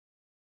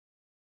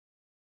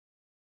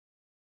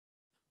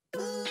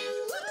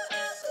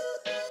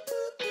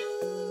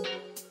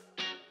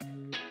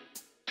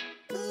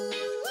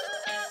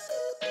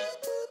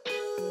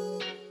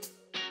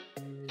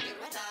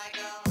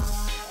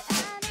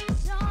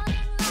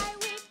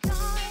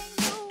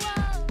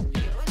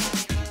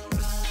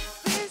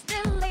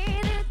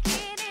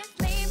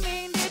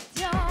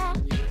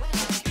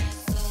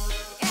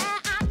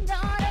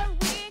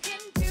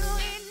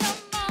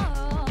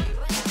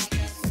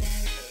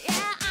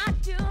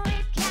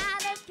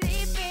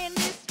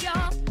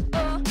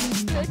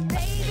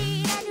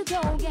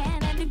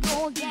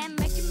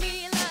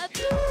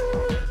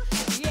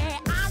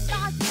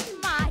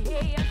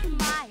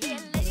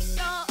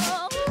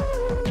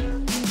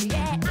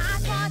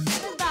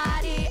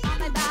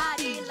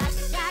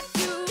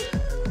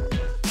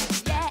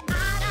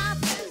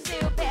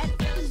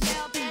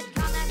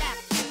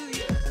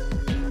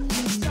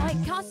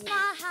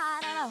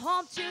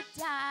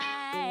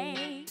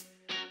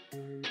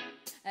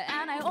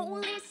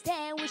only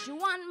stay with you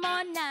one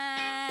more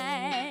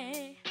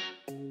night.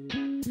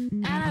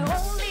 And I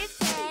only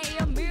stay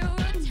a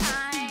million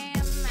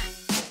times.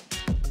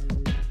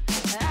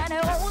 And I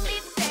only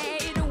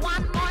stay the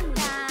one more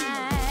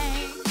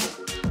night.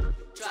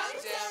 Try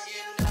to tell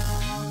you no,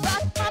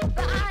 but my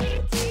body,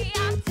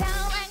 I'm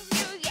telling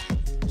you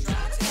yes.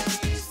 Try to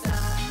tell you so,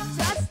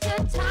 Just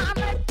the time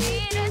I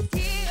didn't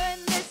see in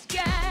the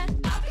sky.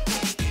 I'll be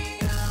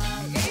waking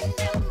up In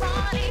the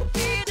morning,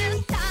 feel the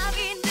time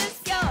in the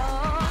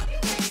sky.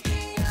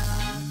 waking up.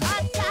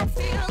 But that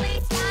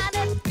feeling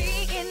gotta be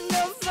in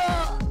the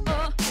floor.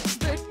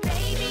 But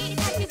baby,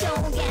 let me go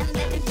again,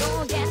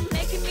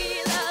 making me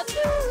love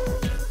you.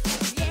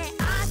 Yeah,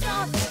 I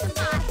know this in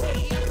my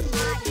head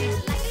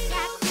like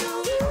that too.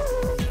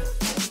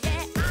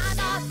 Yeah, I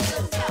know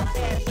feeling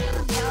self-bad,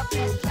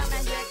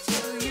 coming back to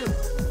you.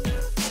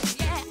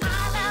 Yeah, I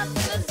love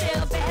feeling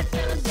self-bad,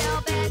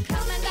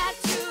 coming back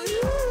to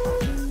you.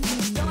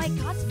 Though it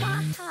costs my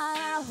heart,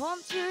 I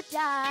hope to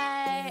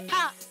die.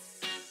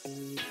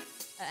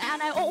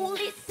 And I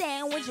only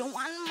stay with you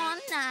one more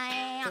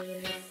night.